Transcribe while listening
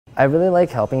I really like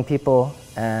helping people,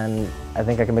 and I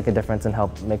think I can make a difference and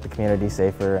help make the community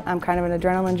safer. I'm kind of an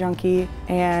adrenaline junkie,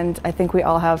 and I think we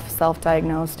all have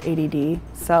self-diagnosed ADD,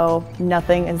 so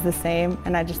nothing is the same,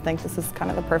 and I just think this is kind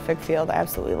of the perfect field. I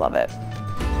absolutely love it.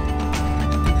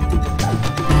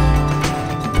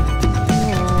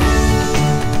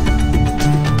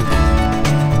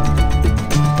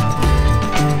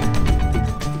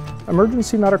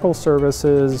 Emergency medical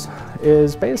services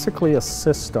is basically a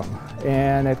system,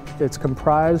 and it's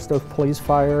comprised of police,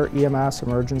 fire, EMS,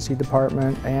 emergency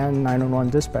department, and 911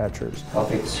 dispatchers.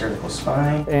 Helping cervical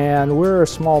spine. And we're a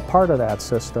small part of that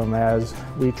system as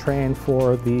we train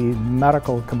for the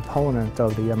medical component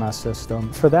of the EMS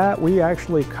system. For that, we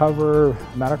actually cover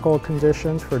medical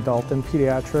conditions for adult and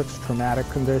pediatrics, traumatic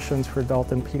conditions for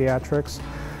adult and pediatrics,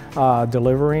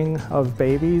 delivering of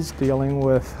babies, dealing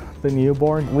with the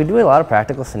newborn. We do a lot of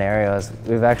practical scenarios.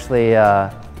 We've actually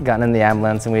gotten in the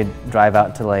ambulance and we drive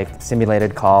out to like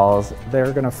simulated calls.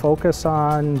 They're going to focus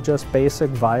on just basic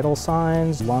vital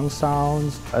signs, lung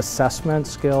sounds, assessment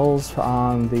skills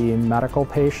on the medical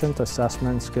patient,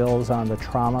 assessment skills on the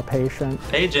trauma patient.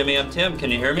 Hey Jimmy, I'm Tim.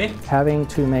 Can you hear me? Having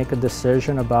to make a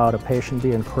decision about a patient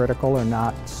being critical or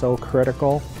not so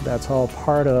critical, that's all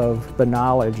part of the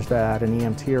knowledge that an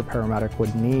EMT or paramedic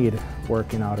would need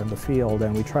working out in the field,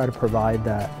 and we try to provide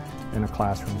that in a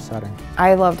classroom setting.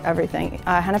 I loved everything.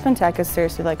 Hennepin Tech is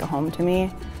seriously like a home to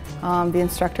me. The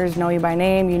instructors know you by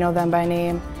name, you know them by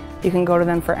name. You can go to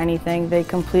them for anything. They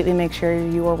completely make sure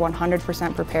you are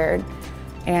 100% prepared.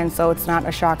 And so it's not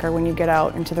a shocker when you get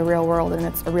out into the real world and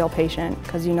it's a real patient,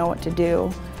 because you know what to do.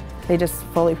 They just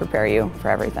fully prepare you for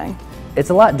everything. It's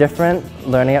a lot different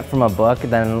learning it from a book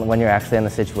than when you're actually in the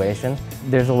situation.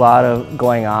 There's a lot of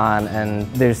going on, and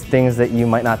there's things that you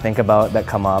might not think about that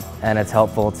come up, and it's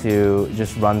helpful to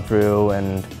just run through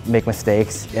and make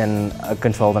mistakes in a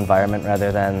controlled environment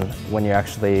rather than when you're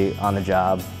actually on the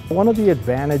job. One of the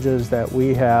advantages that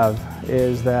we have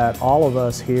is that all of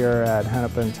us here at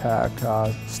Hennepin Tech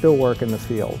still work in the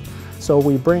field. So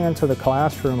we bring into the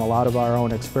classroom a lot of our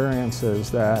own experiences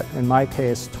that, in my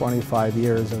case, 25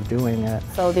 years of doing it.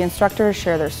 So the instructors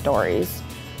share their stories.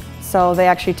 So they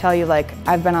actually tell you, like,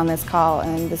 I've been on this call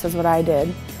and this is what I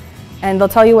did. And they'll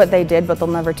tell you what they did, but they'll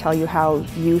never tell you how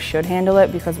you should handle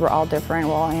it, because we're all different.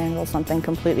 We'll all handle something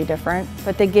completely different.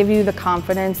 But they give you the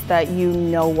confidence that you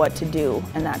know what to do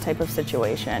in that type of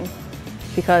situation,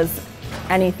 because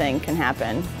anything can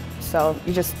happen. So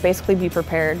you just basically be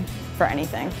prepared for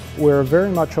anything. We're very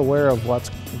much aware of what's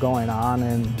going on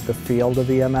in the field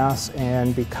of EMS,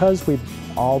 and because we've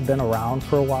all been around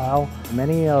for a while,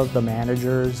 many of the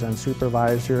managers and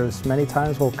supervisors many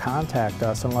times will contact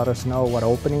us and let us know what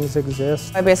openings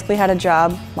exist. I basically had a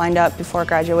job lined up before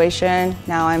graduation.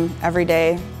 Now I'm every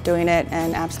day doing it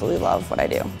and absolutely love what I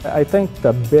do. I think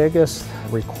the biggest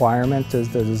requirement is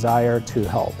the desire to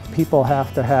help. People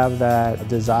have to have that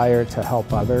desire to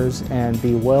help others and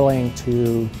be willing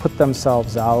to put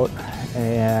themselves out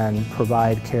and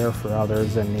provide care for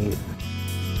others in need.